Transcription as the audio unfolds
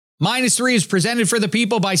Minus 3 is presented for the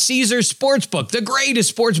people by Caesars Sportsbook, the greatest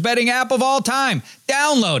sports betting app of all time.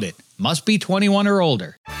 Download it. Must be 21 or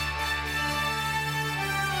older.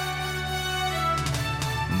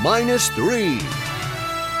 -3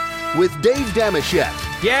 with Dave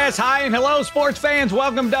Damashek. Yes, hi and hello, sports fans.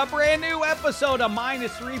 Welcome to a brand new episode of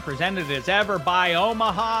 -3, presented as ever by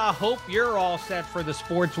Omaha. Hope you're all set for the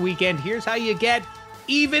sports weekend. Here's how you get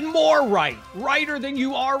even more righter than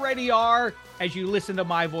you already are. As you listen to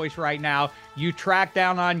my voice right now, you track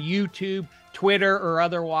down on YouTube, Twitter, or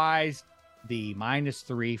otherwise the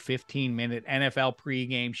 -3 15-minute NFL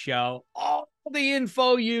pregame show. All the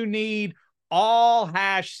info you need, all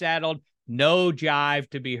hash settled, no jive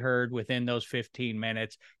to be heard within those 15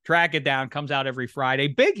 minutes. Track it down, comes out every Friday.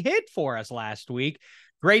 Big hit for us last week.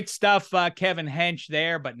 Great stuff, Kevin Hench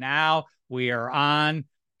there, but now we are on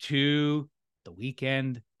to the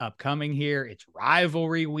weekend upcoming here. It's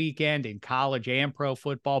rivalry weekend in college and pro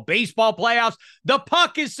football, baseball playoffs. The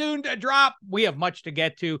puck is soon to drop. We have much to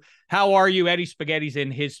get to. How are you? Eddie Spaghetti's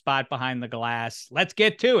in his spot behind the glass. Let's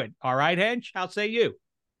get to it. All right, Hench, how say you?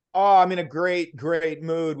 Oh, I'm in a great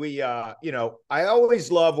mood. We, I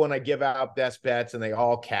always love when I give out best bets and they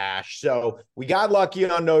all cash. So we got lucky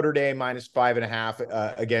on Notre Dame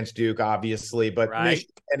 -5.5 against Duke, obviously, but right.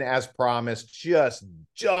 Michigan, as promised, just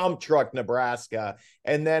dump truck Nebraska.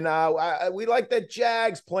 And then we like the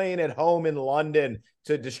Jags playing at home in London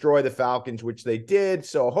to destroy the Falcons, which they did.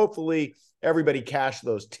 So hopefully everybody cashed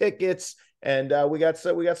those tickets, and we got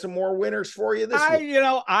some more winners for you this week.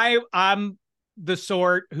 I'm the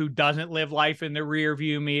sort who doesn't live life in the rear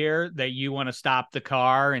view mirror, that you want to stop the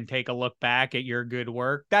car and take a look back at your good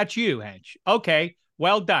work. That's you, Hench. Okay,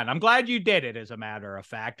 well done. I'm glad you did it, as a matter of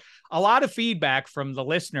fact. A lot of feedback from the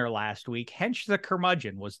listener last week. Hench the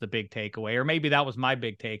curmudgeon was the big takeaway, or maybe that was my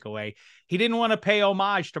big takeaway. He didn't want to pay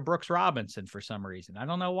homage to Brooks Robinson for some reason. I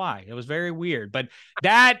don't know why. It was very weird, but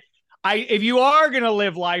if you are going to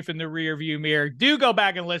live life in the rear view mirror, do go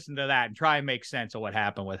back and listen to that and try and make sense of what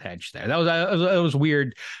happened with Hench there. That was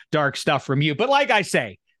weird, dark stuff from you. But like I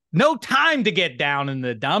say, no time to get down in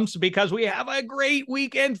the dumps because we have a great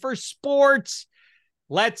weekend for sports.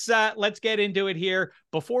 Let's get into it here.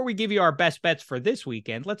 Before we give you our best bets for this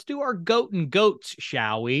weekend, let's do our goat and goats,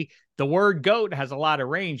 shall we? The word goat has a lot of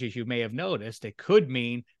range, as you may have noticed. It could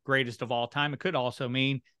mean greatest of all time. It could also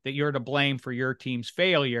mean that you're to blame for your team's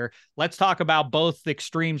failure. Let's talk about both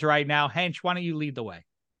extremes right now. Hench, why don't you lead the way?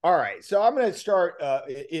 All right. So I'm going to start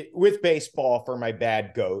with baseball for my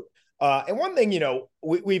bad goat. And one thing,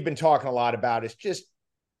 we've been talking a lot about is just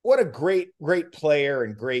what a great player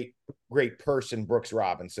and great person Brooks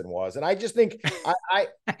Robinson was. And I just think I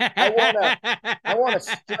want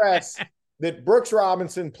to stress that Brooks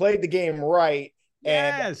Robinson played the game right.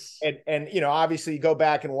 Yes. And obviously you go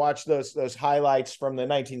back and watch those highlights from the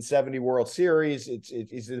 1970 World Series.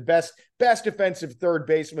 It's the best defensive third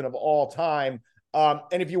baseman of all time. And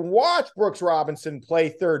if you watch Brooks Robinson play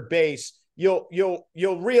third base, you'll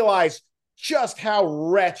realize just how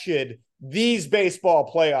wretched these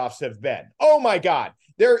baseball playoffs have been. Oh my God.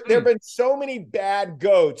 There have been so many bad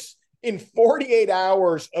goats in 48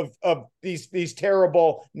 hours of these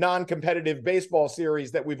terrible non-competitive baseball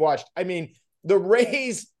series that we've watched. I mean, the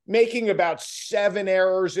Rays making about 7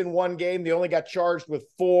 errors in one game. They only got charged with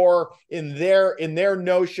 4 in their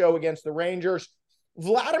no-show against the Rangers.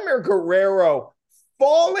 Vladimir Guerrero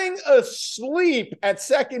falling asleep at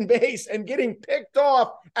second base and getting picked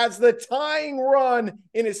off as the tying run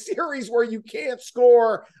in a series where you can't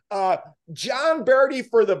score. John Berti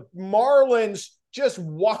for the Marlins just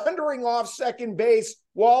wandering off second base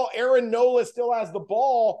while Aaron Nola still has the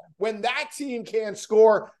ball when that team can't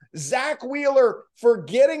score. Zach Wheeler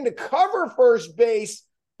forgetting to cover first base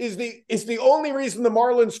is the only reason the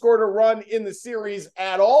Marlins scored a run in the series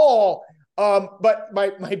at all. But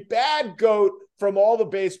my bad goat from all the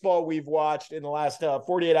baseball we've watched in the last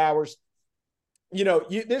 48 hours,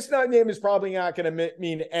 this name is probably not going to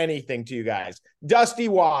mean anything to you guys. Dusty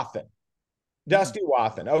Wathan. Dusty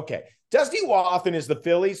Wathan. Okay. Dusty Wathan is the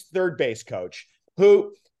Phillies' third base coach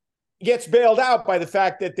who gets bailed out by the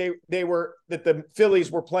fact that the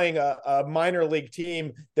Phillies were playing a minor league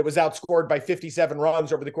team that was outscored by 57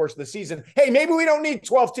 runs over the course of the season. Hey, maybe we don't need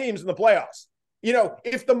 12 teams in the playoffs.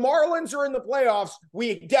 If the Marlins are in the playoffs,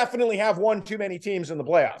 we definitely have one too many teams in the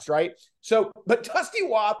playoffs, right? So, but Dusty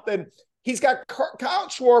Wathan, he's got Kyle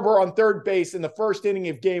Schwarber on third base in the first inning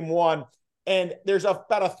of game 1. And there's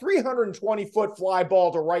about a 320-foot fly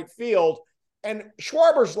ball to right field. And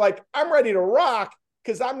Schwarber's like, I'm ready to rock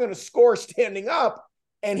because I'm going to score standing up.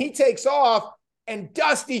 And he takes off, and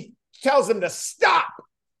Dusty tells him to stop.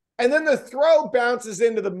 And then the throw bounces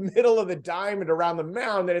into the middle of the diamond around the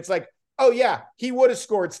mound. And it's like, oh, yeah, he would have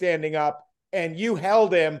scored standing up and you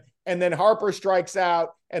held him. And then Harper strikes out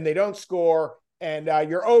and they don't score. And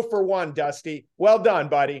you're 0 for 1, Dusty. Well done,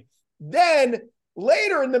 buddy. Then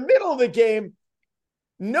later in the middle of the game,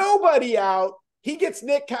 nobody out. He gets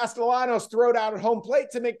Nick Castellanos thrown out at home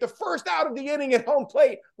plate to make the first out of the inning at home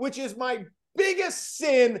plate, which is my biggest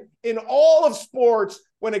sin in all of sports.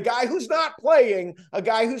 When a guy who's not playing, a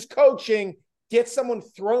guy who's coaching, gets someone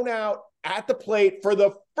thrown out at the plate for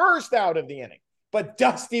the first out of the inning. But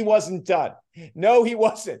Dusty wasn't done. No, he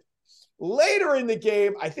wasn't. Later in the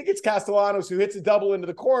game, I think it's Castellanos who hits a double into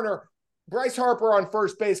the corner. Bryce Harper on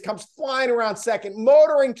first base comes flying around second,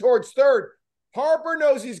 motoring towards third. Harper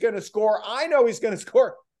knows he's going to score. I know he's going to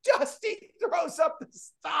score. Dusty throws up the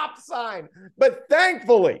stop sign. But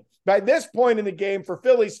thankfully, by this point in the game for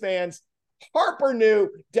Phillies fans, Harper knew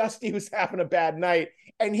Dusty was having a bad night,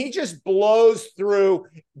 and he just blows through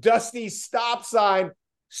Dusty's stop sign,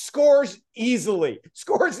 scores easily.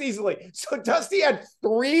 So Dusty had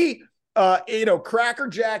 3,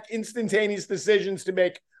 crackerjack instantaneous decisions to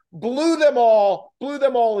make, blew them all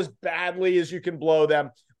as badly as you can blow them.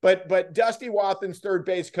 But Dusty Wathan's third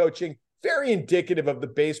base coaching, very indicative of the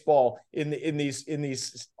baseball in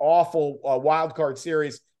these awful wild card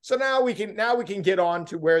series. So now we can get on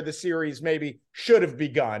to where the series maybe should have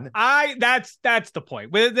begun. That's the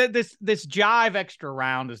point. This jive extra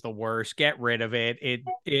round is the worst. Get rid of it.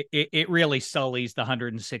 It really sullies the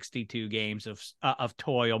 162 games of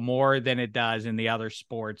toil more than it does in the other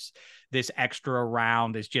sports. This extra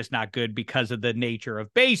round is just not good because of the nature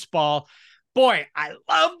of baseball. Boy, I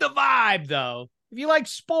love the vibe though. If you like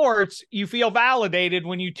sports, you feel validated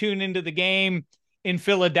when you tune into the game in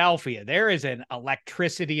Philadelphia. There is an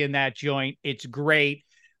electricity in that joint. It's great.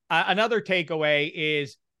 Another takeaway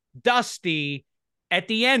is Dusty at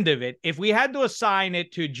the end of it. If we had to assign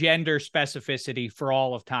it to gender specificity for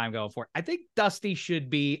all of time going forward, I think Dusty should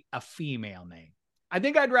be a female name. I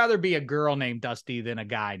think I'd rather be a girl named Dusty than a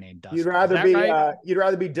guy named Dusty. You'd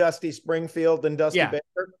rather be Dusty Springfield than Dusty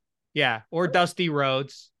Baker? Yeah, or Dusty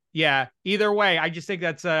Rhodes. Yeah, either way, I just think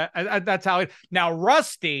that's how it. Now,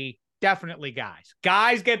 Rusty, definitely guys.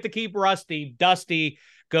 Guys get to keep Rusty. Dusty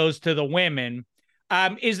goes to the women.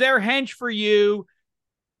 Is there hench for you?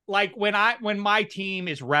 Like when my team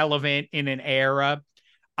is relevant in an era,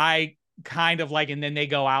 I kind of like, and then they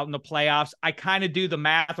go out in the playoffs, I kind of do the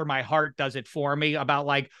math, or my heart does it for me, about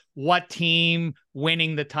like what team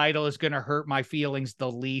winning the title is going to hurt my feelings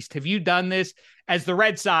the least. Have you done this? As a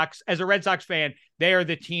Red Sox fan, they are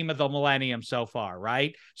the team of the millennium so far,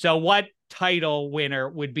 right? So what title winner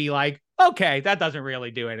would be like, okay, that doesn't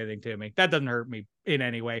really do anything to me. That doesn't hurt me in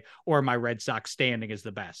any way, or my Red Sox standing is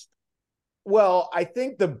the best. Well, I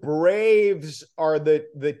think the Braves are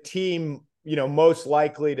the team, most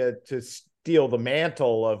likely to steal the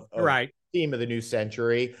mantle of right team of the new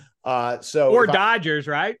century. Or Dodgers,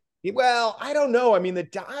 right? Well, I don't know. I mean, the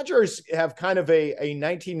Dodgers have kind of a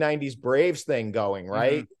 1990s Braves thing going,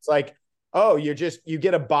 right? Mm-hmm. It's like, oh, you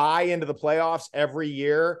get a bye into the playoffs every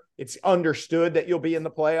year. It's understood that you'll be in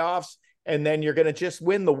the playoffs, and then you're going to just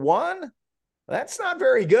win the one. That's not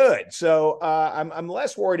very good. So I'm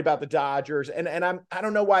less worried about the Dodgers, and I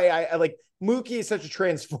don't know why I like Mookie is such a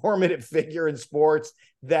transformative figure in sports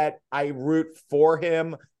that I root for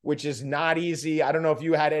him, which is not easy. I don't know if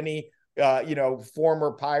you had any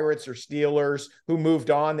former Pirates or Steelers who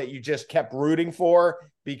moved on that you just kept rooting for,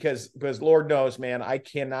 because Lord knows, man, I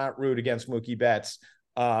cannot root against Mookie Betts.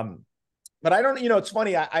 But I don't, it's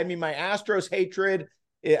funny. I mean, my Astros hatred,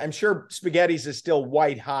 I'm sure Spaghetti's is still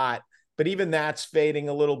white hot, but even that's fading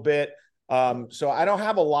a little bit. So I don't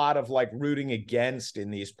have a lot of like rooting against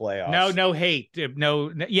in these playoffs. No hate.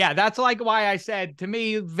 No. Yeah. That's like why I said, to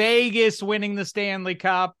me, Vegas winning the Stanley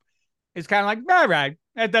Cup is kind of like, all right,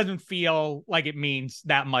 that doesn't feel like it means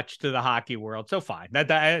that much to the hockey world. So fine.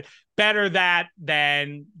 That better that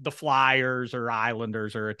than the Flyers or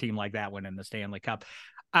Islanders or a team like that winning the Stanley Cup.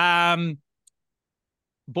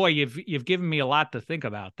 Boy, you've given me a lot to think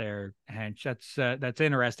about there, Hench. That's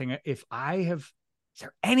interesting. Is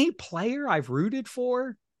there any player I've rooted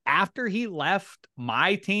for after he left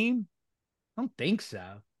my team? I don't think so.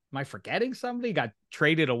 Am I forgetting somebody? Got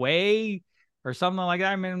traded away or something like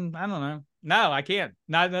that? I mean, I don't know. No, I can't.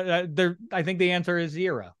 I think the answer is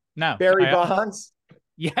zero. No. Barry Bonds?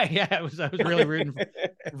 Yeah. I was really rooting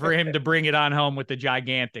for him to bring it on home with the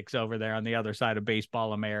Gigantics over there on the other side of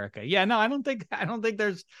baseball America. Yeah, no, I don't think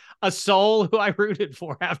there's a soul who I rooted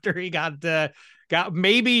for after he got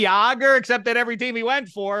maybe Yager, except that every team he went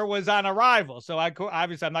for was on a rival. So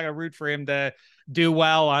obviously I'm not going to root for him to do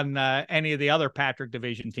well on any of the other Patrick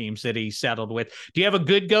Division teams that he settled with. Do you have a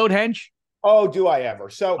good goat, Hench? Oh, do I ever?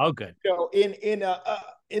 So, oh, good.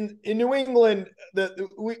 In New England,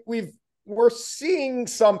 we're seeing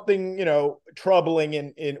something, troubling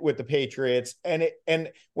in with the Patriots. And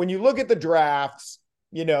when you look at the drafts,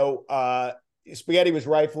 Spaghetti was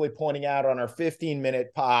rightfully pointing out on our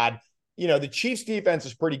 15-minute pod, the Chiefs defense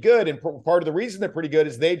is pretty good. And part of the reason they're pretty good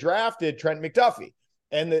is they drafted Trent McDuffie.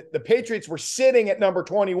 And the Patriots were sitting at number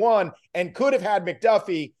 21 and could have had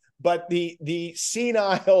McDuffie, but the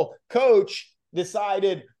senile coach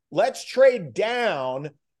decided, let's trade down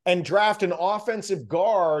and draft an offensive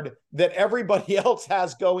guard that everybody else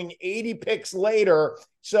has going 80 picks later.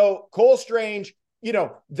 So Cole Strange,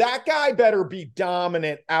 that guy better be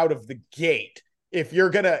dominant out of the gate if you're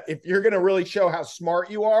gonna really show how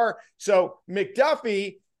smart you are. So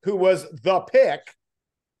McDuffie, who was the pick,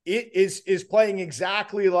 is playing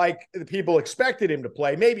exactly like the people expected him to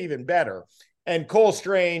play, maybe even better. And Cole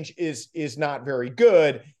Strange is not very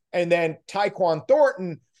good. And then Tyquan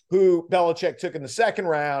Thornton, who Belichick took in the second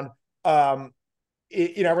round,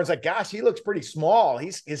 everyone's like, gosh, he looks pretty small.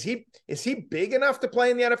 Is he big enough to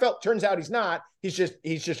play in the NFL? Turns out he's not. He's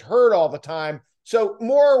just hurt all the time. So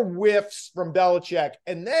more whiffs from Belichick.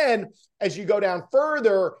 And then as you go down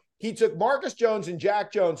further, he took Marcus Jones and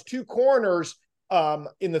Jack Jones, two corners,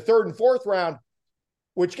 in the third and fourth round,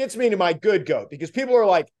 which gets me to my good goat, because people are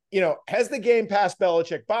like, has the game passed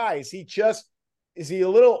Belichick by? Is he a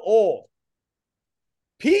little old?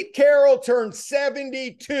 Pete Carroll turned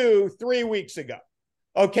 72 3 weeks ago.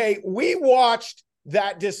 Okay, we watched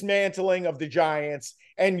that dismantling of the Giants,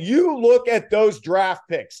 and you look at those draft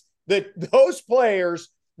picks, those players,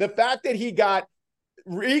 the fact that he got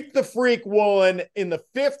Reek the Freak Woolen in the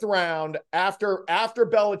 5th round after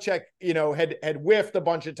Belichick, had whiffed a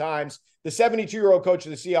bunch of times. The 72-year-old coach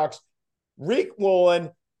of the Seahawks, Reek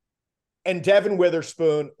Woolen and Devin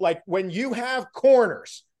Witherspoon. Like, when you have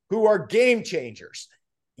corners who are game changers,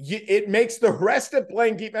 it makes the rest of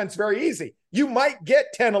playing defense very easy. You might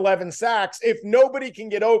get 10, 11 sacks if nobody can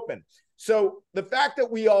get open. So the fact that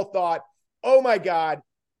we all thought, oh my God,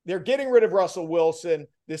 they're getting rid of Russell Wilson,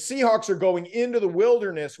 the Seahawks are going into the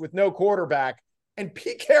wilderness with no quarterback, and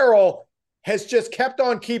Pete Carroll has just kept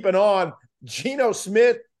on keeping on. Geno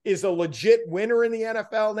Smith is a legit winner in the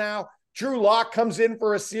NFL now. Drew Lock comes in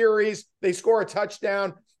for a series. They score a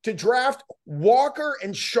touchdown. To draft Walker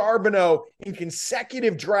and Charbonneau in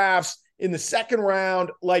consecutive drafts in the second round,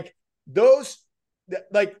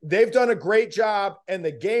 they've done a great job, and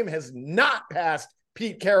the game has not passed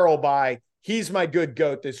Pete Carroll by. He's my good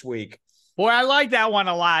goat this week. Boy, I like that one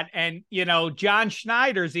a lot. And, John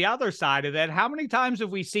Schneider's the other side of that. How many times have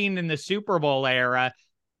we seen in the Super Bowl era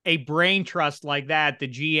a brain trust like that, the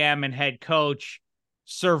GM and head coach,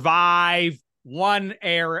 survive one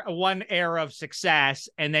era of success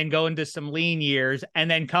and then go into some lean years and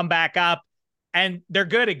then come back up and they're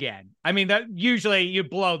good again? I mean, usually you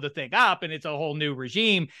blow the thing up and it's a whole new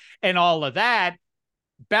regime and all of that.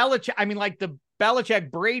 The Belichick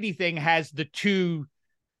Brady thing has the two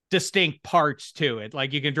distinct parts to it.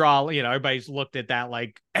 Like, you can draw, everybody's looked at that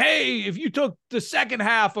like, hey, if you took the second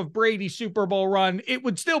half of Brady's Super Bowl run, it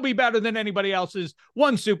would still be better than anybody else's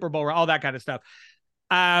one Super Bowl run, all that kind of stuff.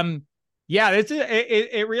 Yeah,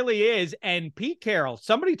 it really is. And Pete Carroll,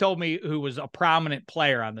 somebody told me, who was a prominent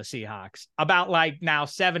player on the Seahawks about now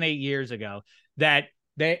 7-8 years ago, that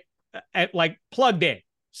they plugged in,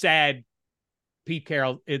 said Pete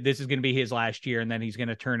Carroll, this is going to be his last year, and then he's going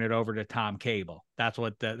to turn it over to Tom Cable. That's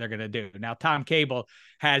what they're going to do. Now, Tom Cable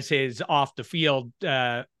has his off the field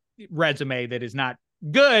resume that is not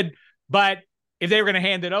good, but if they were going to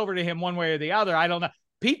hand it over to him one way or the other, I don't know.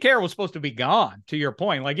 Pete Carroll was supposed to be gone, to your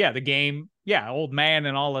point. The game, old man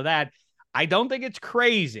and all of that. I don't think it's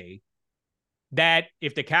crazy that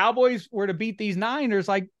if the Cowboys were to beat these Niners,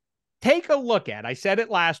 take a look at, I said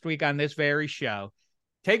it last week on this very show,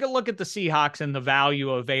 take a look at the Seahawks and the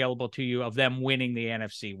value available to you of them winning the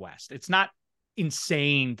NFC West. It's not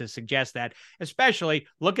insane to suggest that, especially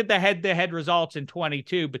look at the head-to-head results in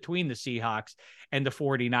 22 between the Seahawks and the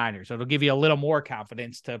 49ers. So it'll give you a little more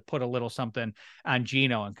confidence to put a little something on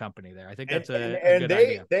Geno and company there. I think that's a good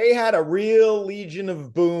idea. They had a real Legion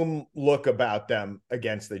of Boom look about them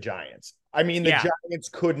against the Giants. I mean, the Giants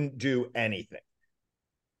couldn't do anything.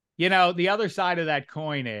 The other side of that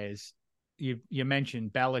coin is, you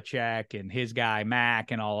mentioned Belichick and his guy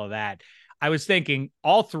Mac and all of that. I was thinking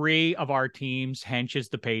all three of our teams, Hench is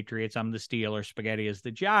the Patriots, I'm the Steelers, Spaghetti is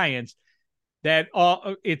the Giants, that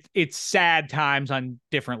it's sad times on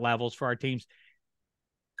different levels for our teams.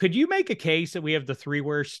 Could you make a case that we have the three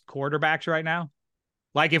worst quarterbacks right now?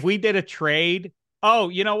 Like if we did a trade,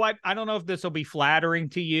 you know what? I don't know if this will be flattering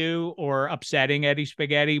to you or upsetting Eddie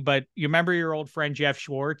Spaghetti, but you remember your old friend Jeff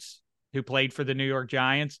Schwartz, who played for the New York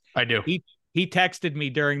Giants? I do. He texted me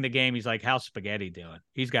during the game. He's like, how's Spaghetti doing?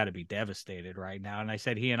 He's got to be devastated right now. And I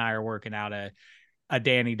said, he and I are working out a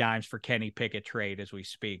Danny Dimes for Kenny Pickett trade as we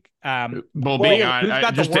speak. Well, being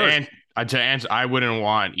on, just to answer, I wouldn't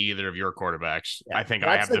want either of your quarterbacks. Yeah, I think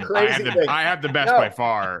I have the best by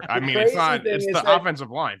far. I mean, it's the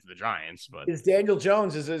offensive line for the Giants, but Daniel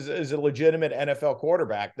Jones is a legitimate NFL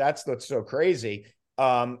quarterback. That's what's so crazy.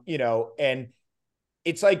 And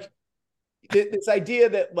it's like this idea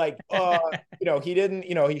that like, he didn't,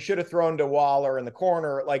 he should have thrown to Waller in the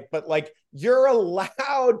corner. But you're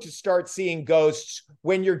allowed to start seeing ghosts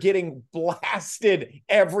when you're getting blasted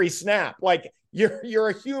every snap. Like you're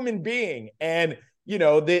a human being. And,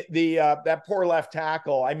 that poor left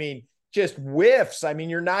tackle, I mean, just whiffs. I mean,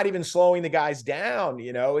 you're not even slowing the guys down,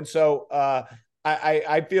 And so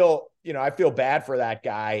I feel bad for that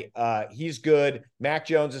guy. He's good. Mac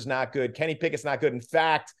Jones is not good. Kenny Pickett's not good. In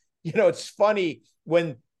fact, it's funny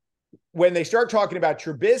when they start talking about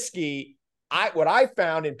Trubisky, what I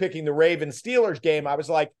found in picking the Ravens-Steelers game, I was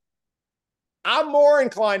like, I'm more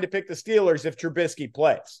inclined to pick the Steelers if Trubisky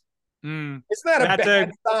plays. It's not a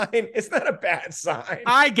bad sign. It's not a bad sign.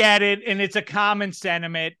 I get it, and it's a common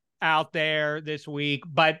sentiment out there this week,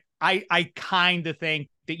 but I kind of think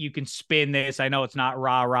that you can spin this. I know it's not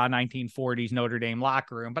rah-rah 1940s Notre Dame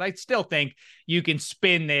locker room, but I still think you can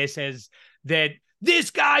spin this as that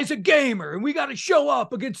this guy's a gamer and we got to show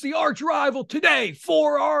up against the arch rival today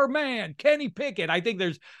for our man, Kenny Pickett. I think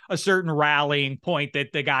there's a certain rallying point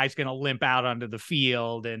that the guy's going to limp out onto the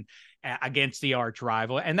field and against the arch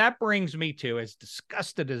rival. And that brings me to, as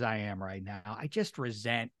disgusted as I am right now, I just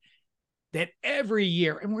resent that every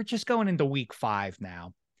year, and we're just going into week 5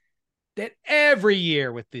 now, that every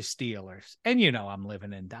year with the Steelers, and I'm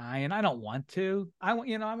living and dying. I don't want to. I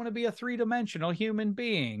want to be a 3-dimensional human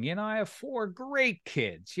being. I have 4 great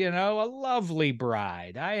kids. A lovely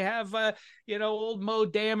bride. I have old Mo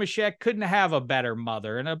Damashek couldn't have a better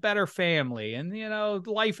mother and a better family. And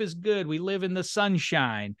life is good. We live in the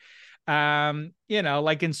sunshine.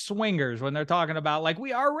 Like in Swingers when they're talking about like,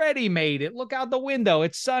 we already made it. Look out the window.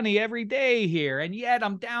 It's sunny every day here. And yet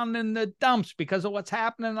I'm down in the dumps because of what's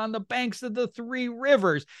happening on the banks of the 3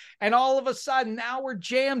 rivers. And all of a sudden now we're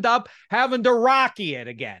jammed up having to Rocky it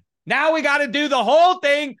again. Now we got to do the whole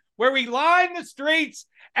thing where we line the streets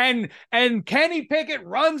and Kenny Pickett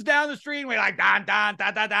runs down the street and we're like, don, don,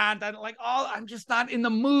 don, don, don, don. Like, I'm just not in the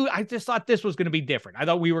mood. I just thought this was going to be different. I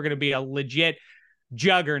thought we were going to be a legit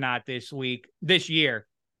juggernaut this year,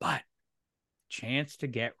 but chance to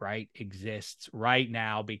get right exists right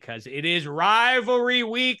now because it is rivalry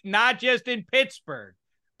week, not just in Pittsburgh,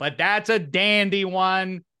 but that's a dandy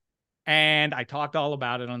one. And I talked all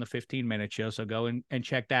about it on the 15-minute show, so go and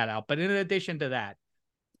check that out. But in addition to that,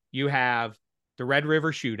 you have the Red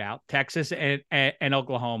River Shootout, Texas and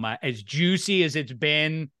Oklahoma, as juicy as it's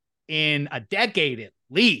been in a decade at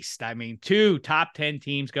least. I mean, 2 top 10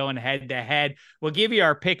 teams going head to head. We'll give you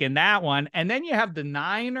our pick in that one. And then you have the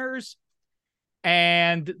Niners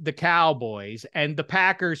and the Cowboys, and the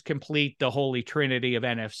Packers complete the holy trinity of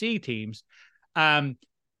NFC teams.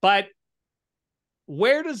 But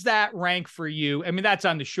where does that rank for you? I mean, that's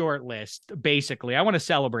on the short list, basically. I want to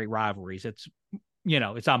celebrate rivalries. It's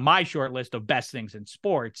on my short list of best things in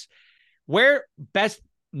sports. Where best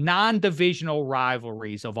non-divisional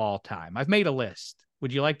rivalries of all time? I've made a list.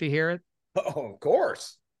 Would you like to hear it? Oh, of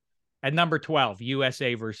course. At number 12,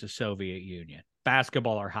 USA versus Soviet Union.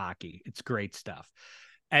 Basketball or hockey. It's great stuff.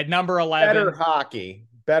 At number 11.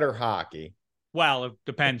 Better hockey. Well, it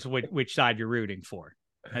depends which side you're rooting for.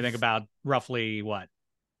 I think about roughly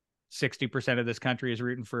 60% of this country is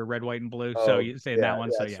rooting for red, white, and blue. So you say that one.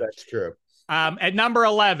 Yes, so that's true. At number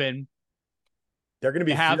 11. They're going to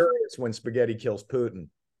be furious when Spaghetti kills Putin.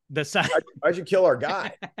 Why'd you kill our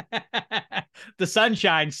guy? The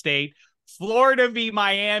Sunshine State, Florida v.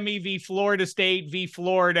 Miami v. Florida State v.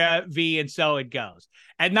 Florida v. and so it goes.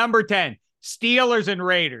 At number 10, Steelers and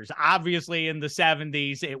Raiders. Obviously, in the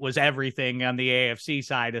 70s, it was everything on the AFC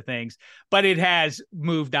side of things, but it has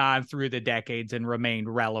moved on through the decades and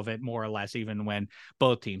remained relevant more or less, even when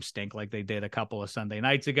both teams stink like they did a couple of Sunday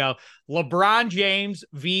nights ago. LeBron James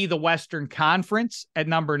v. the Western Conference at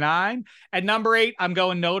number 9. At number 8, I'm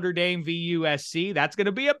going Notre Dame v. USC. That's going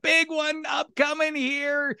to be a big one upcoming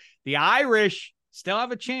here. The Irish still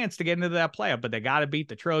have a chance to get into that playoff, but they got to beat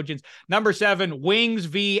the Trojans. Number 7, Wings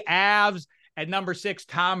v. Avs. At number 6,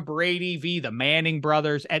 Tom Brady v. the Manning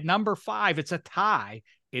brothers. At number 5, it's a tie.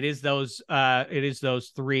 It is those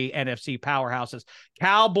 3 NFC powerhouses.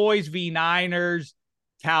 Cowboys v. Niners,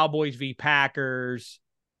 Cowboys v. Packers,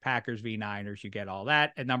 Packers v. Niners. You get all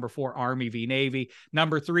that. At number 4, Army v. Navy.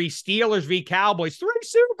 Number 3, Steelers v. Cowboys. 3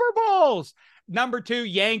 Super Bowls. Number 2,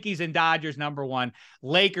 Yankees and Dodgers. Number 1,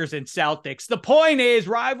 Lakers and Celtics. The point is,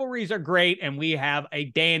 rivalries are great, and we have a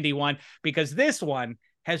dandy one because this one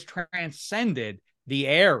has transcended the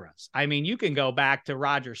eras. I mean, you can go back to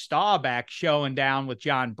Roger Staubach showing down with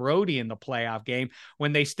John Brody in the playoff game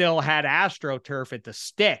when they still had AstroTurf at the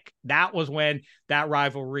Stick. That was when that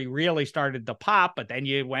rivalry really started to pop, but then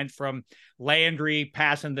you went from Landry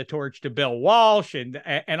passing the torch to Bill Walsh and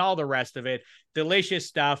all the rest of it. Delicious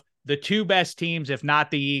stuff. The 2 best teams, if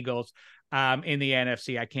not the Eagles, in the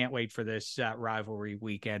NFC. I can't wait for this rivalry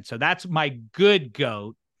weekend. So that's my good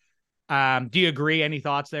goat. Do you agree? Any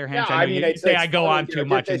thoughts there, Hench? Yeah, I mean, I go on too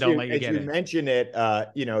much and don't let you get it. As you mention it,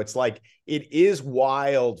 it's like it is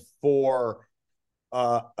wild for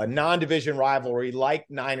a non-division rivalry like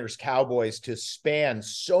Niners-Cowboys to span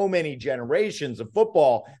so many generations of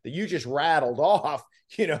football that you just rattled off.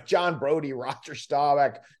 John Brody, Roger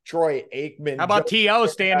Staubach, Troy Aikman. How about T.O.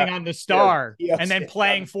 standing on the star and then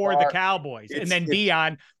playing for the Cowboys, and then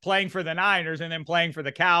Dion playing for the Niners and then playing for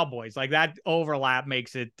the Cowboys? Like that overlap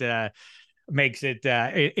makes it into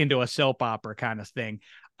a soap opera kind of thing.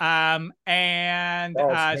 And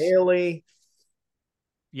Haley.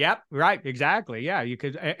 Yep, right, exactly. Yeah, you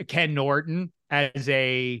could Ken Norton as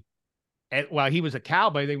he was a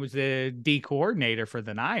Cowboy. He was the D coordinator for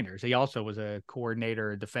the Niners. He also was a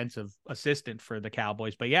coordinator, a defensive assistant for the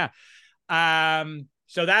Cowboys. But yeah,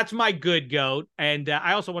 so that's my good goat. And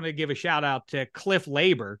I also want to give a shout out to Cliff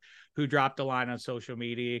Labor, who dropped a line on social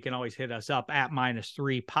media. You can always hit us up at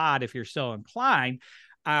 -3pod if you're so inclined.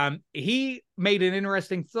 He made an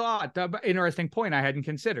interesting point I hadn't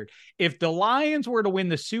considered. If the Lions were to win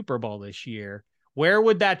the Super Bowl this year, where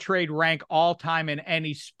would that trade rank all time in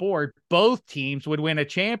any sport? Both teams would win a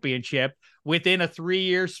championship within a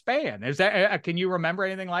 3-year span. Is that, can you remember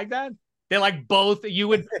anything like that? They're like both, you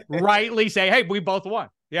would rightly say, hey, we both won.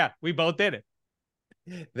 Yeah, we both did it.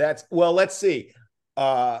 Let's see.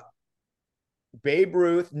 Babe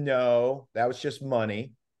Ruth, no, that was just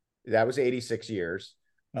money. That was 86 years.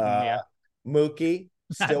 Mookie,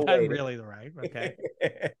 still not really the right. Okay.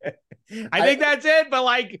 I think that's it, but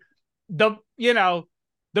like, the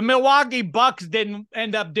Milwaukee Bucks didn't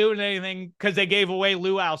end up doing anything because they gave away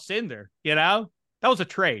Lou Alcindor. That was a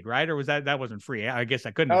trade, right? Or was that wasn't free? I guess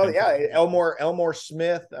I couldn't. Oh yeah, Elmore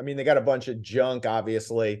Smith. I mean, they got a bunch of junk,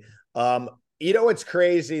 obviously. What's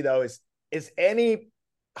crazy though is any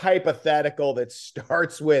hypothetical that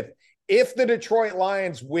starts with if the Detroit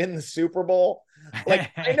Lions win the Super Bowl.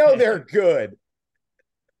 Like I know they're good.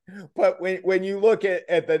 But when you look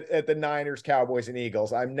at the Niners, Cowboys, and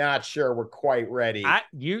Eagles, I'm not sure we're quite ready.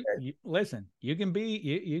 Listen. You can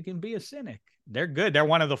be a cynic. They're good. They're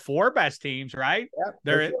one of the 4 best teams, right?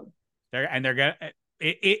 Yeah, they're gonna.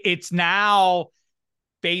 It's now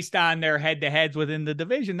based on their head-to-heads within the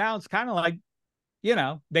division. Now it's kind of like,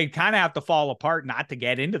 they kind of have to fall apart not to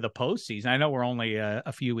get into the postseason. I know we're only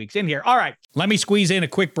a few weeks in here. All right, let me squeeze in a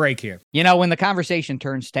quick break here. When the conversation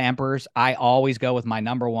turns to Emperors, I always go with my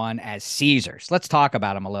number 1 as Caesars. Let's talk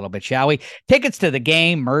about them a little bit, shall we? Tickets to the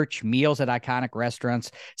game, merch, meals at iconic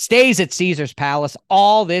restaurants, stays at Caesars Palace.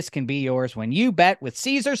 All this can be yours when you bet with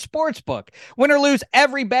Caesars Sportsbook. Win or lose,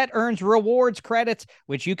 every bet earns rewards credits,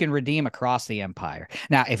 which you can redeem across the empire.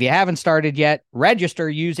 Now, if you haven't started yet, register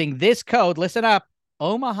using this code. Listen up.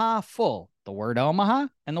 Omaha Full, the word Omaha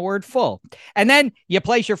and the word full. And then you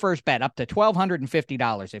place your first bet up to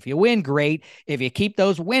 $1,250. If you win, great. If you keep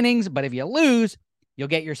those winnings, but if you lose, you'll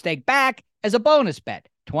get your stake back as a bonus bet.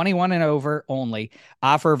 21 and over only.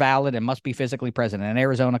 Offer valid and must be physically present in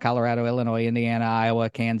Arizona, Colorado, Illinois, Indiana, Iowa,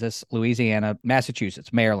 Kansas, Louisiana,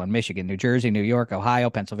 Massachusetts, Maryland, Michigan, New Jersey, New York, Ohio,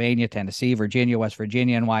 Pennsylvania, Tennessee, Virginia, West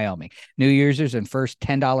Virginia, and Wyoming. New users and first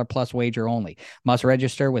 $10 plus wager only. Must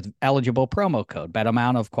register with eligible promo code. Bet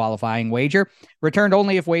amount of qualifying wager. Returned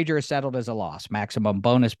only if wager is settled as a loss. Maximum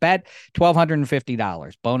bonus bet,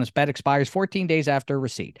 $1,250. Bonus bet expires 14 days after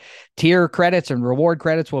receipt. Tier credits and reward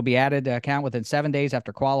credits will be added to account within 7 days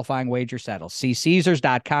after qualifying wager settles. See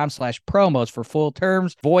Caesars.com/promos for full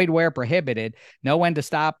terms. Void where prohibited. Know when to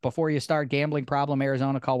stop before you start. Gambling problem,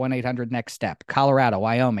 Arizona, call 1-800-NEXT-STEP. Colorado,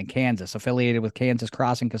 Wyoming, Kansas, affiliated with Kansas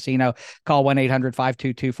Crossing Casino, call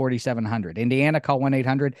 1-800-522-4700. Indiana, call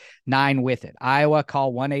 1-800-9-WITH-IT. Iowa,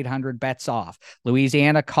 call 1-800-BETS-OFF.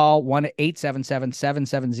 Louisiana, call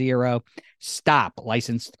 1-877-770 STOP.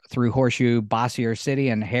 Licensed through Horseshoe, Bossier City,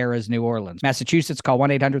 and Harrah's, New Orleans. Massachusetts, call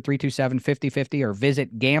 1-800-327-5050 or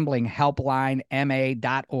visit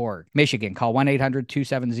gamblinghelplinema.org. Michigan, call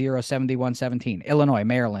 1-800-270-7117. Illinois,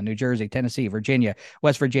 Maryland, New Jersey, Tennessee, Virginia,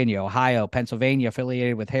 West Virginia, Ohio, Pennsylvania,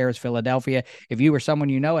 affiliated with Harrah's, Philadelphia. If you or someone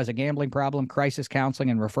you know has a gambling problem, crisis counseling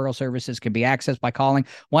and referral services can be accessed by calling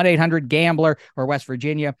 1-800-GAMBLER or West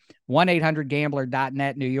Virginia,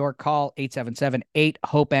 1-800-GAMBLER.net. New York, call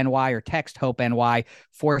 877-8-HOPE-NY or text HOPE-NY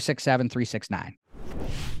 467-369.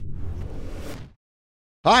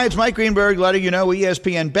 Hi, it's Mike Greenberg letting you know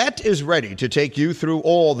ESPN Bet is ready to take you through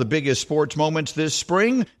all the biggest sports moments this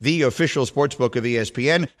spring. The official sportsbook of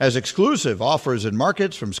ESPN has exclusive offers and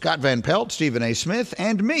markets from Scott Van Pelt, Stephen A. Smith,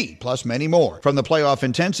 and me, plus many more. From the playoff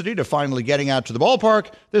intensity to finally getting out to the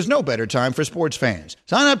ballpark, there's no better time for sports fans.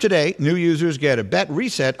 Sign up today. New users get a bet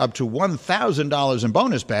reset up to $1,000 in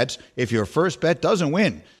bonus bets if your first bet doesn't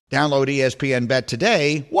win. Download ESPN Bet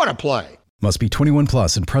today. What a play. Must be 21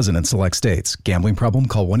 plus and present in select states. Gambling problem?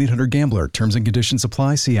 Call 1-800-GAMBLER. Terms and conditions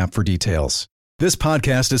apply. See app for details. This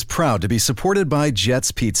podcast is proud to be supported by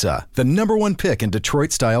Jets Pizza, the #1 pick in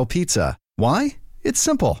Detroit-style pizza. Why? It's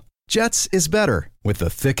simple. Jets is better. With the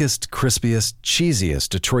thickest, crispiest, cheesiest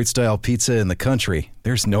Detroit-style pizza in the country,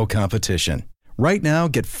 there's no competition. Right now,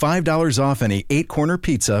 get $5 off any 8-corner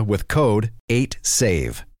pizza with code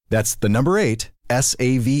 8SAVE. That's the number 8,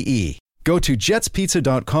 SAVE. Go to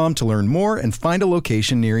jetspizza.com to learn more and find a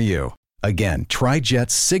location near you. Again, try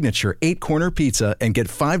Jet's signature 8-corner pizza and get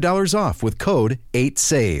 $5 off with code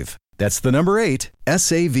 8SAVE. That's the number 8,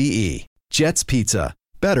 SAVE. Jet's Pizza.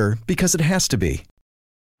 Better because it has to be.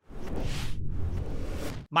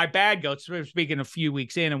 My bad goats, speaking a few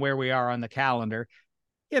weeks in and where we are on the calendar,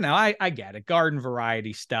 you know, I get it. Garden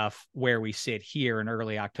variety stuff where we sit here in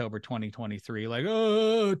early October 2023. Like,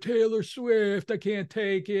 oh, Taylor Swift, I can't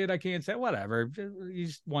take it. I can't say whatever. You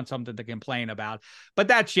just want something to complain about. But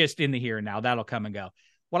that's just in the here and now. That'll come and go.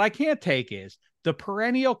 What I can't take is the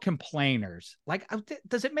perennial complainers. Like,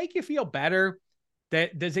 does it make you feel better?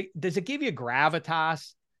 Does it give you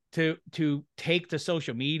gravitas to take to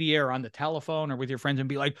social media or on the telephone or with your friends and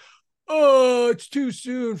be like, oh, it's too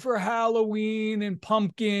soon for Halloween and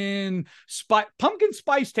pumpkin spice. Pumpkin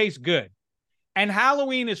spice tastes good. And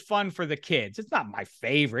Halloween is fun for the kids. It's not my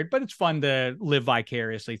favorite, but it's fun to live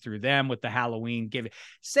vicariously through them with the Halloween giving.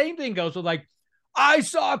 Same thing goes with like, I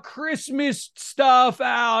saw Christmas stuff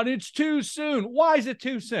out. It's too soon. Why is it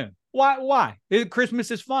too soon? Why?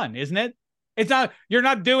 Christmas is fun, isn't it? It's not, you're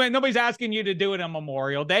not doing, nobody's asking you to do it on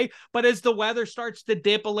Memorial Day, but as the weather starts to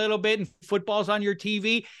dip a little bit and football's on your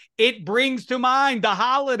TV, it brings to mind the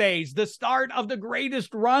holidays, the start of the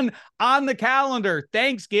greatest run on the calendar,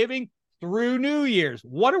 Thanksgiving through New Year's.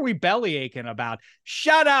 What are we belly aching about?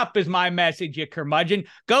 Shut up is my message, you curmudgeon.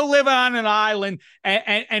 Go live on an island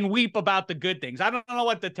and weep about the good things. I don't know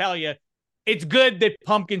what to tell you. It's good that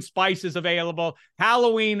pumpkin spice is available.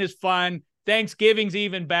 Halloween is fun. Thanksgiving's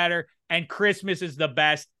even better. And Christmas is the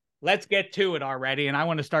best. Let's get to it already. And I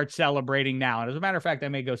want to start celebrating now. And as a matter of fact, I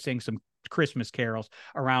may go sing some Christmas carols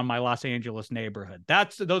around my Los Angeles neighborhood.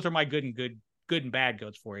 Those are my good and bad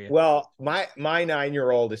goats for you. Well, my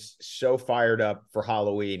 9-year-old is so fired up for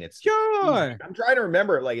Halloween. It's sure. I'm trying to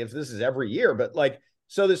remember like if this is every year, but like,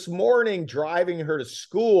 so this morning driving her to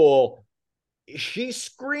school, she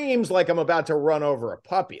screams like I'm about to run over a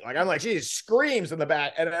puppy. Like I'm like, she screams in the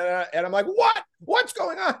back and I'm like, what's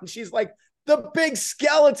going on? And she's like, the big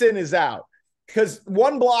skeleton is out. Because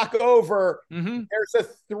one block over, there's a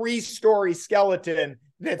 3-story skeleton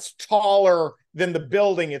that's taller than the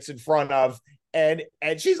building it's in front of. And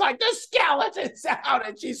she's like, the skeleton's out.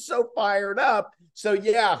 And she's so fired up. So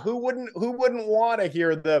yeah, who wouldn't want to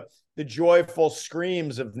hear the joyful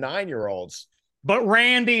screams of 9-year-olds? But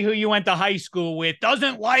Randy, who you went to high school with,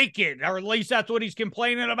 doesn't like it, or at least that's what he's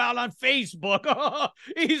complaining about on Facebook.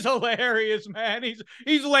 He's hilarious, man.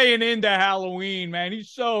 He's laying into Halloween, man. He's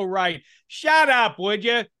so right. Shut up, would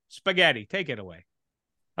you? Spaghetti, take it away.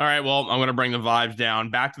 All right, well, I'm going to bring the vibes down.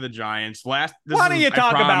 Back to the Giants. Why don't you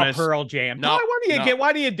talk about Pearl Jam?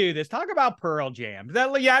 Why do you do this? Talk about Pearl Jam.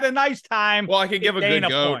 You had a nice time. Well, I could give a good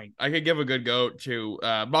goat. I could give a good goat to.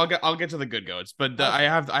 But I'll get to the good goats. But okay. I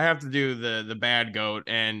have to do the bad goat.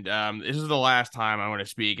 And this is the last time I want to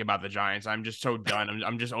speak about the Giants. I'm just so done.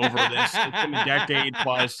 I'm just over this. It's been a decade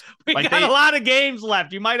plus. We got a lot of games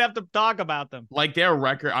left. You might have to talk about them. Like their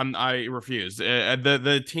record, I refuse.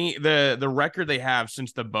 The record they have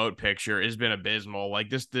since the boat picture has been abysmal. Like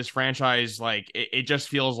this franchise, like it just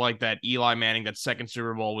feels like that Eli Manning, that second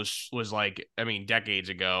Super Bowl was like, I mean, decades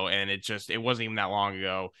ago, and it wasn't even that long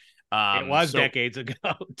ago. It was decades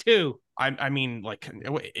ago too. I mean, like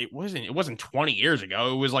it wasn't 20 years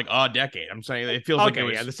ago. It was like a decade. I'm saying it feels like it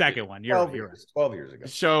was the second one. You're 12 years ago.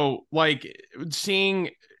 So like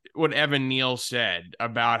seeing what Evan Neal said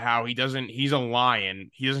about how he's a lion.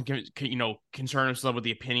 He doesn't, concern himself with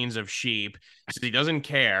the opinions of sheep. He says he doesn't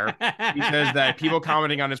care. He says that people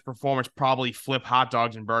commenting on his performance probably flip hot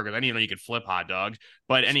dogs and burgers. I didn't even know you could flip hot dogs,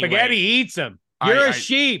 but anyway. Spaghetti eats them. You're a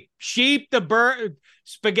sheep. Sheep,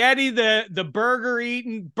 Spaghetti, the burger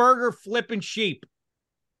eating, burger flipping sheep.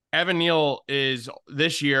 Evan Neal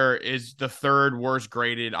this year is the third worst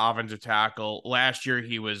graded offensive tackle. Last year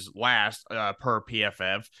he was last per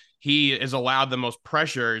PFF. He is allowed the most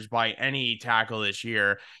pressures by any tackle this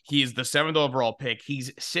year. He's the 7th overall pick.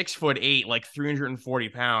 He's 6'8", like 340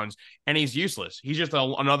 pounds, and he's useless. He's just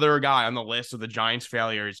another guy on the list of the Giants'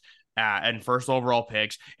 failures and first overall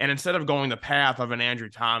picks. And instead of going the path of an Andrew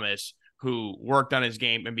Thomas, who worked on his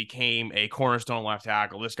game and became a cornerstone left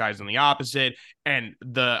tackle, this guy's on the opposite. And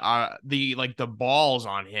the balls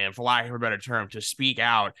on him, for lack of a better term, to speak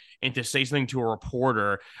out and to say something to a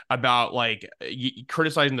reporter about like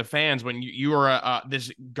criticizing the fans when you are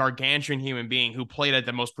this gargantuan human being who played at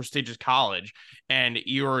the most prestigious college, and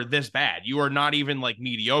you're this bad. You are not even like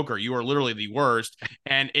mediocre. You are literally the worst.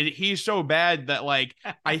 And he's so bad that like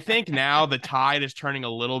I think now the tide is turning a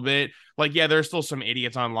little bit. Like, yeah, there's still some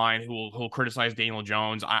idiots online who'll criticize Daniel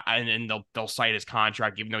Jones and they'll cite his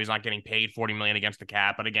contract, even though he's not getting paid $40 million against the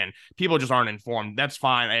cap. But again, people just aren't informed. That's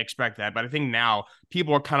fine. I expect that. But I think now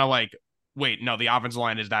people are kind of like, wait, no, the offensive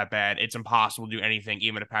line is that bad. It's impossible to do anything,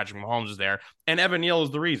 even if Patrick Mahomes is there. And Evan Neal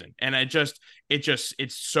is the reason. And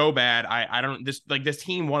it's so bad. This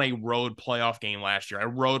team won a road playoff game last year,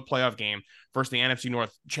 versus the NFC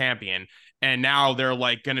North champion. And now they're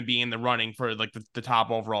like going to be in the running for like the top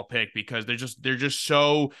overall pick because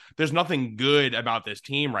there's nothing good about this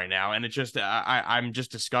team right now. And it's just, I'm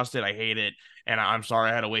just disgusted. I hate it. And I'm sorry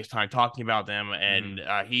I had to waste time talking about them. And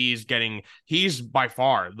he's by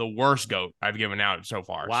far the worst GOAT I've given out so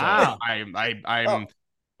far. Wow. So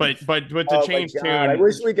but to change tune. I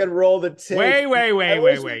wish we could roll the tape. Wait.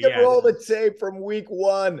 Roll the tape from week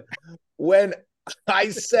 1 when I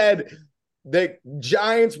said the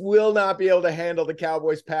Giants will not be able to handle the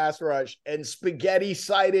Cowboys pass rush, and Spaghetti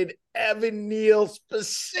cited Evan Neal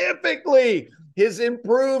specifically. His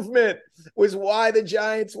improvement was why the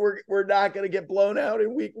Giants were not going to get blown out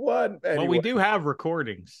in week 1. Anyway. Well, we do have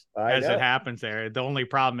recordings as it happens there. The only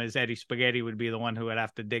problem is Eddie Spaghetti would be the one who would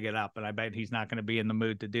have to dig it up, and I bet he's not going to be in the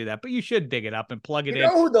mood to do that. But you should dig it up and plug it in. You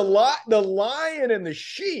know who the lion and the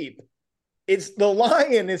sheep? It's the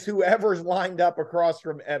lion is whoever's lined up across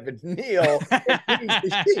from Evan Neal.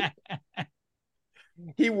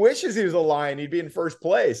 He wishes he was a lion. He'd be in first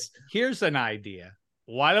place. Here's an idea.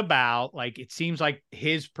 What about, like, it seems like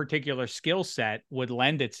his particular skill set would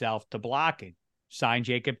lend itself to blocking. Sign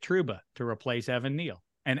Jacob Trouba to replace Evan Neal.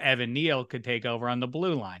 And Evan Neal could take over on the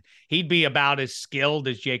blue line. He'd be about as skilled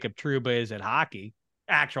as Jacob Trouba is at hockey.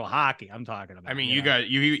 Actual hockey, I'm talking about. I mean,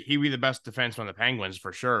 he'd be the best defenseman on the Penguins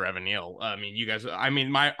for sure, Evan Neal. I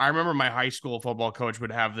remember my high school football coach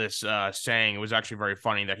would have this saying. It was actually very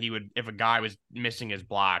funny that he would, if a guy was missing his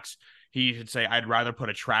blocks, he would say, "I'd rather put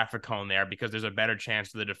a traffic cone there because there's a better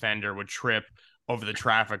chance that the defender would trip over the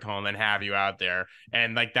traffic cone than have you out there."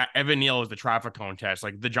 And like that, Evan Neal is the traffic cone test.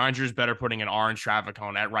 Like the Giants are just better putting an orange traffic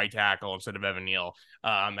cone at right tackle instead of Evan Neal.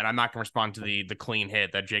 And I'm not going to respond to the clean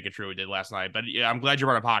hit that Jacob Trouba did last night. But yeah, I'm glad you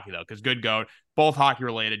brought up hockey though, because good goat, both hockey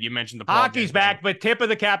related. You mentioned the hockey's back, but tip of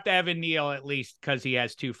the cap to Evan Neal at least because he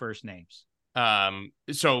has 2 first names.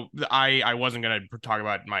 So I wasn't going to talk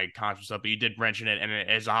about my conscious stuff, but you did mention it, and it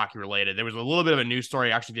is hockey related. There was a little bit of a news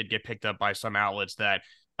story actually did get picked up by some outlets that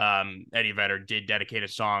Eddie Vedder did dedicate a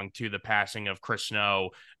song to the passing of Chris Snow,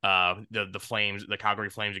 the Calgary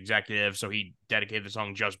Flames executive. So he dedicated the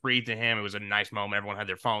song Just Breathe to him. It was a nice moment. Everyone had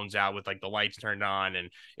their phones out with like the lights turned on, and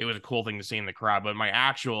it was a cool thing to see in the crowd. But my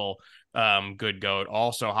actual good goat,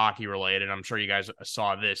 also hockey related, I'm sure you guys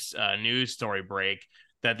saw this news story break,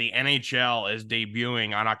 that the NHL is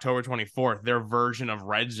debuting on October 24th, their version of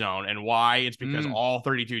Red Zone. And why? It's because all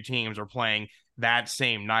 32 teams are playing that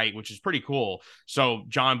same night, which is pretty cool. So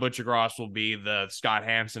John Butchergross will be the Scott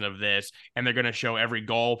Hansen of this, and they're going to show every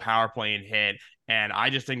goal, power play, and hit. And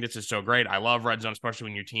I just think this is so great. I love Red Zone, especially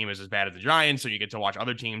when your team is as bad as the Giants, so you get to watch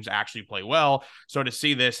other teams actually play well. So to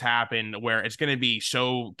see this happen where it's going to be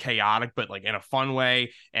so chaotic, but like in a fun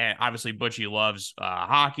way, and obviously Butchie loves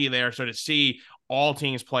hockey there. So to see all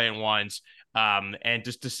teams play at once, and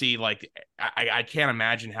just to see, like, I can't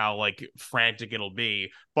imagine how like frantic it'll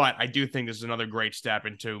be, but I do think this is another great step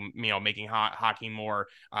into, making hockey more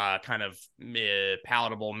kind of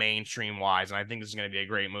palatable mainstream wise. And I think this is going to be a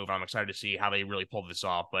great move. I'm excited to see how they really pull this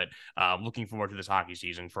off, but looking forward to this hockey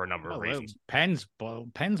season for a number of reasons. Pens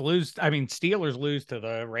lose. I mean, Steelers lose to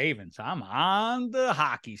the Ravens. I'm on the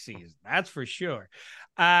hockey season. That's for sure.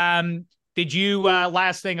 Did you,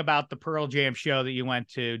 last thing about the Pearl Jam show that you went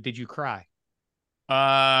to, did you cry?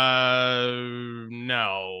 No,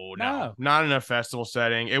 not in a festival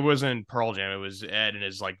setting. It wasn't Pearl Jam. It was Ed and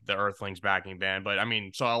his, like, the Earthlings backing band. But I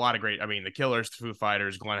mean, so a lot of great, the Killers, the Foo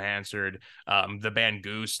Fighters, Glenn Hansard, the band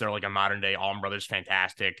Goose, they're like a modern day Allman Brothers,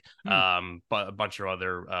 fantastic. But a bunch of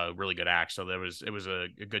other really good acts. So it was a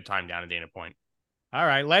good time down in Dana Point. All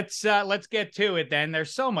right, let's get to it then.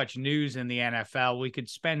 There's so much news in the NFL. We could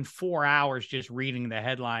spend 4 hours just reading the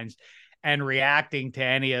headlines and reacting to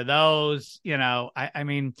any of those. I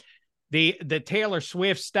mean, the Taylor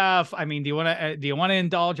Swift stuff. I mean, do you want to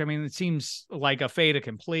indulge? I mean, it seems like a fait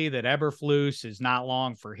accompli that Eberflus is not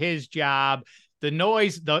long for his job. The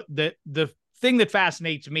noise, the thing that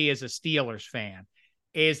fascinates me as a Steelers fan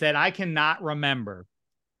is that I cannot remember,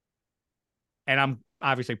 and I'm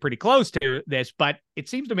obviously pretty close to this, but it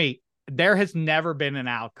seems to me there has never been an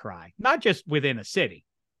outcry, not just within a city,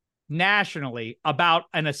 nationally, about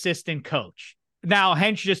an assistant coach. Now,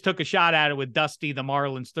 Hench just took a shot at it with Dusty, the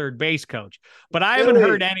Marlins third base coach, but I haven't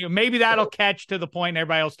heard any. Maybe that'll catch to the point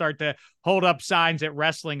everybody will start to hold up signs at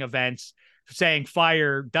wrestling events saying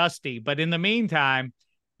fire Dusty. But in the meantime,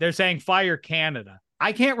 they're saying fire Canada.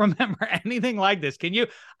 I can't remember anything like this. Can you?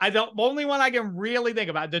 The only one I can really think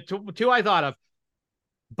about, the two I thought of,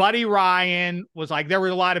 Buddy Ryan was like, there were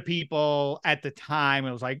a lot of people at the time.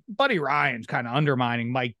 It was like, Buddy Ryan's kind of undermining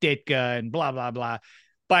Mike Ditka and blah, blah, blah.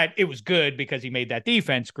 But it was good because he made that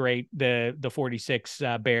defense great, the 46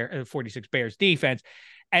 Bears defense.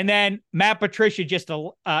 And then Matt Patricia just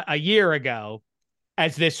a year ago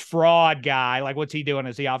as this fraud guy. Like, what's he doing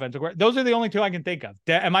as the offensive coordinator? Those are the only two I can think of.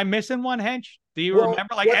 Am I missing one, Hench? Do you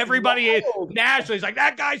remember? Like, everybody nationally is like,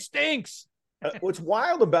 that guy stinks. What's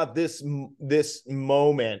wild about this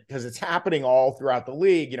moment, because it's happening all throughout the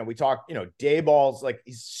league. We talk, Dayball's like,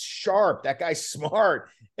 he's sharp. That guy's smart.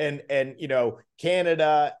 And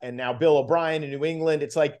Canada, and now Bill O'Brien in New England.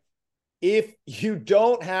 It's like, if you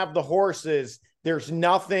don't have the horses, there's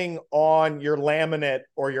nothing on your laminate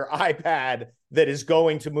or your iPad that is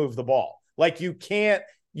going to move the ball. Like, you can't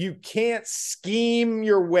scheme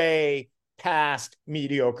your way past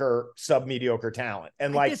sub-mediocre talent.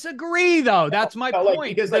 And I disagree, though. That's my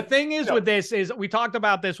point. Because the thing is with this is, we talked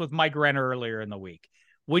about this with Mike Renner earlier in the week.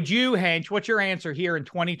 Would you, Hench, what's your answer here in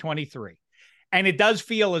 2023? And it does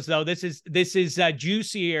feel as though this is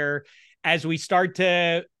juicier as we start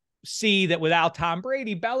to see that without Tom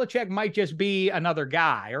Brady, Belichick might just be another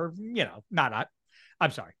guy, or,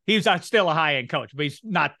 I'm sorry. He's still a high-end coach, but he's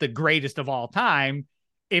not the greatest of all time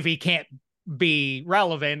if he can't be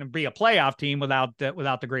relevant and be a playoff team without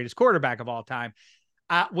the greatest quarterback of all time.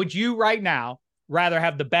 Would you right now rather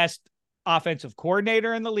have the best offensive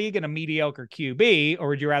coordinator in the league and a mediocre QB, or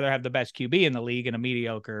would you rather have the best QB in the league and a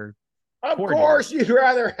mediocre coordinator? Of course, you'd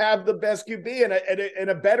rather have the best QB and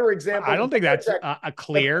a better example. I don't think that's a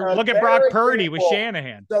clear. Look at Brock Purdy with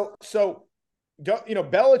Shanahan. So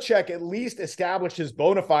Belichick at least established his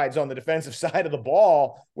bona fides on the defensive side of the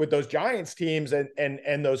ball with those Giants teams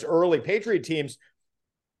and those early Patriot teams.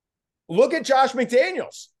 Look at Josh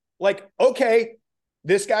McDaniels. Like, okay,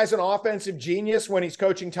 this guy's an offensive genius when he's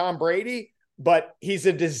coaching Tom Brady, but he's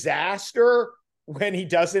a disaster when he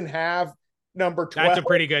doesn't have number 12. That's a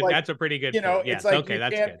pretty good. Yes, it's like, okay,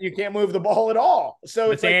 that's good. You can't move the ball at all.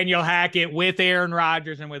 So it's Nathaniel Hackett with Aaron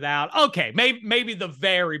Rodgers and without. Okay, maybe the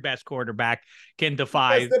very best quarterback can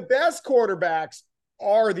defy. Because the best quarterbacks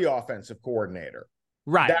are the offensive coordinator.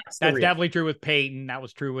 Right. That's definitely true with Peyton. That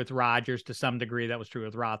was true with Rodgers to some degree. That was true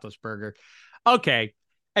with Roethlisberger. Okay.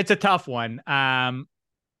 It's a tough one. I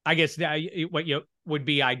guess what you would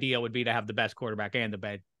be ideal would be to have the best quarterback and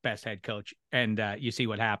the best head coach. And you see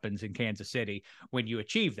what happens in Kansas City when you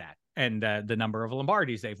achieve that and the number of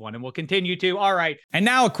Lombardis they've won and will continue to. All right. And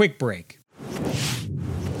now a quick break.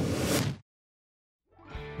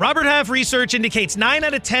 Robert Half research indicates 9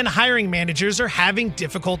 out of 10 hiring managers are having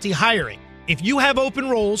difficulty hiring. If you have open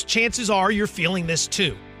roles, chances are you're feeling this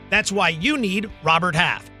too. That's why you need Robert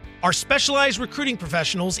Half. Our specialized recruiting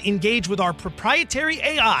professionals engage with our proprietary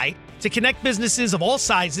AI to connect businesses of all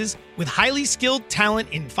sizes with highly skilled talent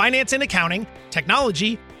in finance and accounting,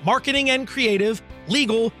 technology, marketing and creative,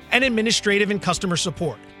 legal, and administrative and customer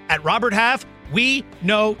support. At Robert Half, we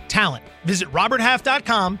know talent. Visit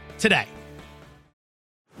roberthalf.com today.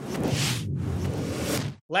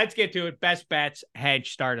 Let's get to it. Best bets.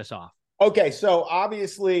 Hedge, start us off. Okay, so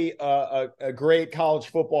obviously a great college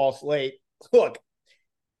football slate. Look,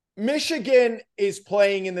 Michigan is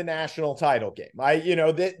playing in the national title game.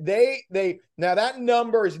 They now that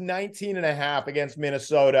number is 19.5 against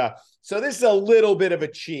Minnesota. So this is a little bit of a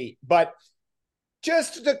cheat, but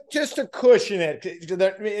just to cushion it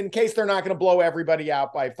in case they're not going to blow everybody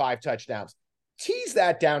out by 5 touchdowns. Tease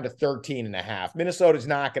that down to 13.5. Minnesota's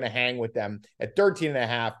not going to hang with them at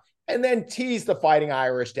 13.5, and then tease the Fighting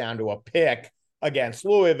Irish down to a pick against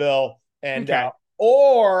Louisville. And okay.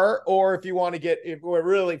 Or if you want to if we're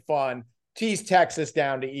really fun, tease Texas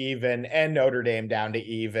down to even and Notre Dame down to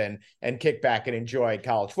even and kick back and enjoy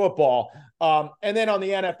college football. And then on the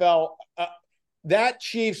NFL, that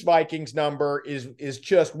Chiefs-Vikings number is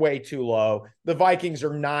just way too low. The Vikings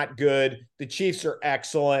are not good. The Chiefs are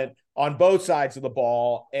excellent on both sides of the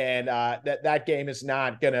ball, and that game is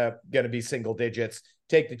not gonna be single digits.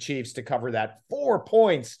 Take the Chiefs to cover that 4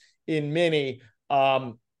 points in mini.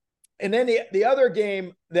 And then the other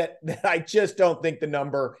game that I just don't think the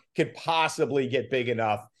number could possibly get big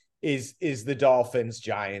enough is the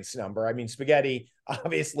Dolphins-Giants number. I mean, Spaghetti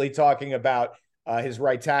obviously talking about his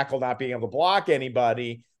right tackle not being able to block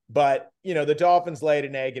anybody, but the Dolphins laid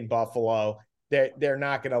an egg in Buffalo. They're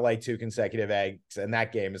not going to lay 2 consecutive eggs, and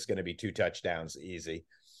that game is going to be 2 touchdowns easy.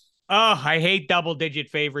 Oh, I hate double-digit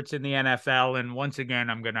favorites in the NFL, and once again,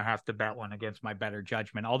 I'm going to have to bet one against my better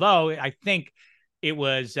judgment. Although I think it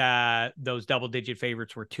was those double-digit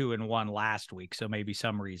favorites were 2-1 last week, so maybe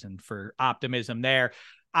some reason for optimism there.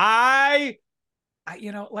 I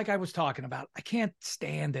like I was talking about, I can't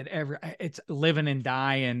stand it. It's living and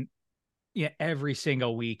dying. Yeah, every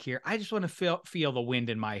single week here. I just want to feel the wind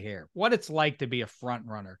in my hair. What it's like to be a front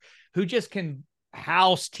runner who just can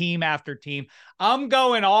house team after team. I'm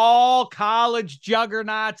going all college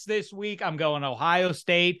juggernauts this week. I'm going Ohio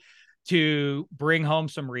State to bring home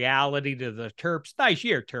some reality to the Terps. Nice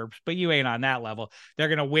year, Terps, but you ain't on that level. They're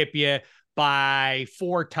going to whip you by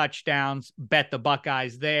 4 touchdowns. Bet the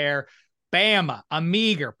Buckeyes there. Bama, a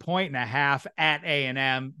meager 1.5 at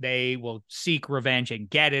A&M. They will seek revenge and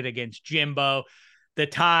get it against Jimbo. The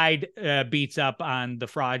Tide beats up on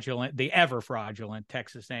the ever fraudulent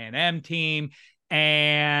Texas A&M team.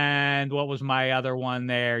 And what was my other one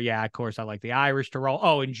there? Yeah, of course, I like the Irish to roll.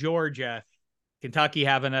 Oh, in Georgia, Kentucky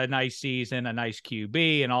having a nice season, a nice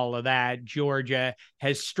QB and all of that. Georgia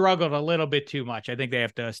has struggled a little bit too much. I think they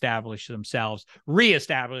have to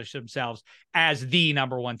reestablish themselves as the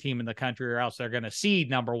number 1 team in the country, or else they're going to cede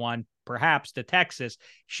number 1, perhaps to Texas,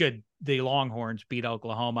 should the Longhorns beat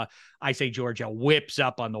Oklahoma. I say Georgia whips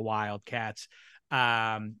up on the Wildcats.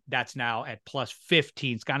 That's now at plus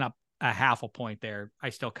 15. It's gone up a half a point there. I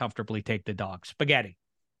still comfortably take the dog. Spaghetti.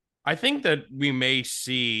 I think that we may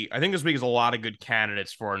see, I think this week is a lot of good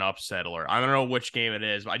candidates for an upset alert. I don't know which game it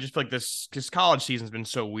is, but I just feel like this college season's been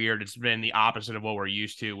so weird. It's been the opposite of what we're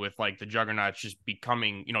used to, with like the juggernauts just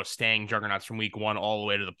becoming, staying juggernauts from week 1 all the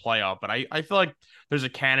way to the playoff. But I feel like there's a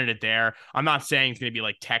candidate there. I'm not saying it's going to be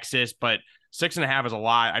like Texas, but 6.5 is a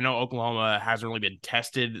lot. I know Oklahoma hasn't really been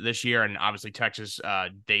tested this year, and obviously Texas,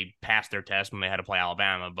 they passed their test when they had to play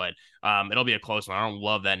Alabama, but it'll be a close one. I don't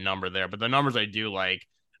love that number there, but the numbers I do like.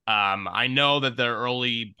 I know that the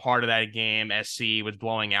early part of that game, SC was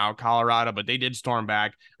blowing out Colorado, but they did storm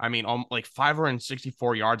back. I mean, like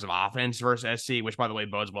 564 yards of offense versus SC, which by the way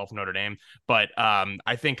bodes well for Notre Dame. But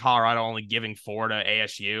I think Colorado only giving 4 to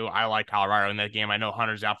ASU. I like Colorado in that game. I know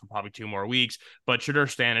Hunter's out for probably 2 more weeks, but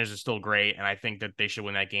Shedeur Sanders is still great, and I think that they should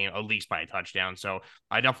win that game at least by a touchdown. So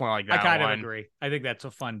I definitely like that. I kind of agree. I think that's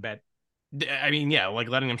a fun bet. I mean, yeah, like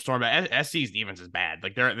letting them storm back. SC's defense is bad.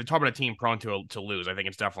 Like they're talking about a team prone to lose. I think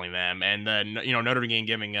it's definitely them. And then Notre Dame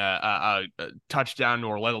giving a touchdown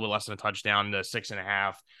or a little bit less than a touchdown to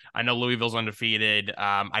 6.5. I know Louisville's undefeated.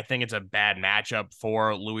 I think it's a bad matchup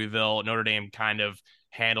for Louisville. Notre Dame kind of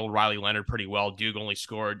handled Riley Leonard pretty well. Duke only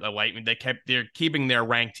scored they're keeping their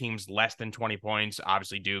ranked teams less than 20 points.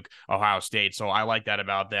 Obviously Duke, Ohio State. So I like that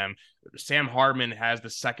about them. Sam Hartman has the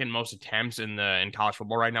second most attempts in college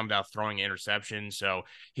football right now without throwing interceptions. So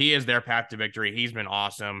he is their path to victory. He's been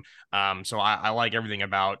awesome. So I like everything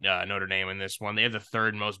about Notre Dame in this one. They have the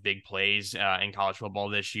third most big plays in college football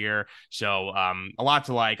this year. So a lot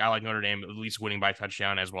to like. I like Notre Dame at least winning by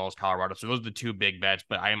touchdown as well as Colorado. So those are the two big bets.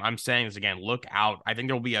 But I'm saying this again, look out. I think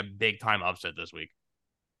there will be a big time upset this week.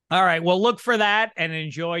 All right. Well, look for that and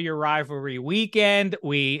enjoy your rivalry weekend.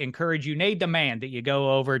 We encourage you, demand that you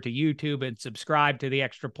go over to YouTube and subscribe to the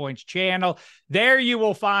Extra Points channel. There you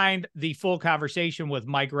will find the full conversation with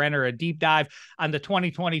Mike Renner, a deep dive on the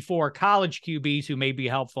 2024 college QBs who may be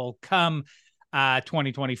helpful come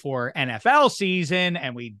 2024 NFL season,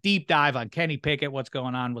 and we deep dive on Kenny Pickett, what's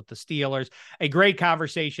going on with the Steelers. A great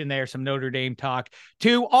conversation there, some Notre Dame talk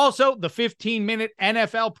too. Also, the 15-minute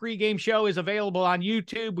NFL pregame show is available on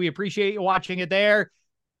YouTube. We appreciate you watching it there.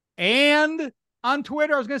 And on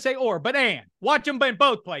Twitter, I was going to say and watch them in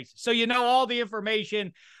both places. So you know all the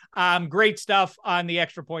information. Great stuff on the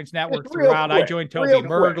Extra Points Network throughout. I joined Toby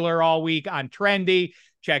Mergler all week on Trendy.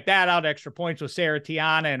 Check that out. Extra Points with Sarah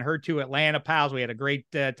Tiana and her two Atlanta pals. We had a great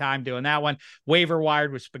time doing that one. Waiver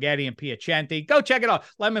Wired with Spaghetti and Piacenti. Go check it out.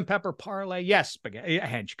 Lemon Pepper Parlay. Yes, Spaghetti.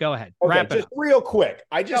 Hench, go ahead. Okay, wrap it just up. Real quick.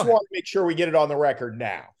 I just want to make sure we get it on the record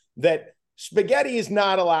now that Spaghetti is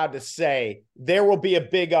not allowed to say there will be a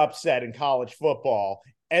big upset in college football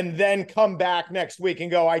and then come back next week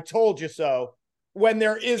and go, I told you so. When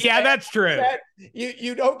there is, that's true.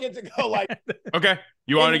 You don't get to go like, okay.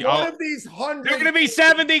 You want to one of these 100? There are going to be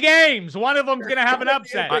 70 games. One of them's going to have an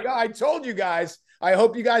upset. I told you guys. I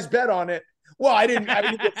hope you guys bet on it. Well, I didn't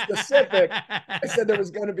get specific. I said there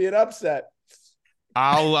was going to be an upset.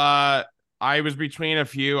 I was between a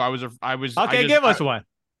few. Give us one.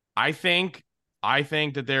 I think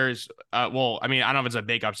that there's I don't know if it's a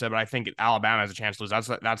big upset, but I think Alabama has a chance to lose.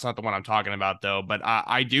 That's not the one I'm talking about though. But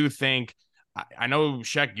I do think. I know,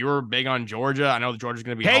 Sheck, you were big on Georgia. I know that Georgia's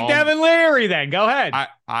going to be Take Devin Leary then. Go ahead.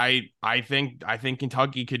 I think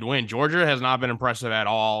Kentucky could win. Georgia has not been impressive at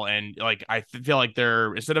all. And I feel like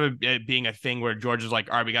they're, instead of it being a thing where Georgia's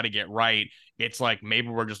like, all right, we got to get right. It's like, maybe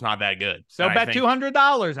we're just not that good. So bet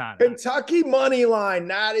 $200 on it. Kentucky money line.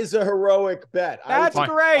 That is a heroic bet. That's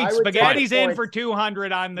great. Spaghetti's in for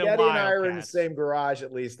 200 on the Spaghetti and I are in the same garage,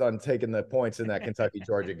 at least on taking the points in that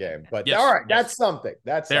Kentucky-Georgia game. But yes, all right, that's something.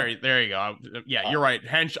 There you go. Yeah, you're right.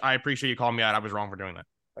 Hench, I appreciate you calling me out. I was wrong for doing that.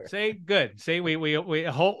 Okay. See, good. See, we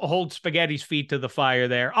hold Spaghetti's feet to the fire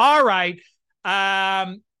there. All right.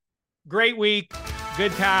 Great week.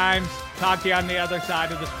 Good times. Talk to you on the other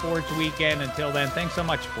side of the sports weekend. Until then, thanks so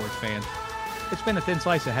much, sports fans. It's been a thin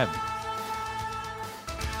slice of heaven.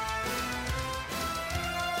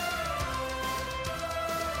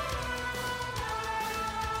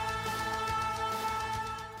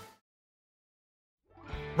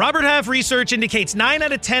 Robert Half research indicates 9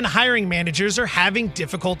 out of 10 hiring managers are having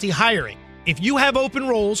difficulty hiring. If you have open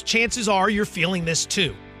roles, chances are you're feeling this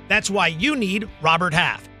too. That's why you need Robert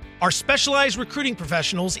Half. Our specialized recruiting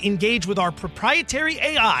professionals engage with our proprietary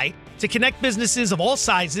AI to connect businesses of all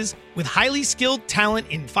sizes with highly skilled talent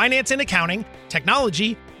in finance and accounting,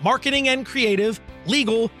 technology, marketing and creative,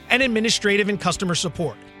 legal, and administrative and customer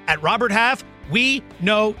support. At Robert Half, we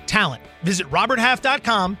know talent. Visit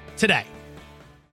roberthalf.com today.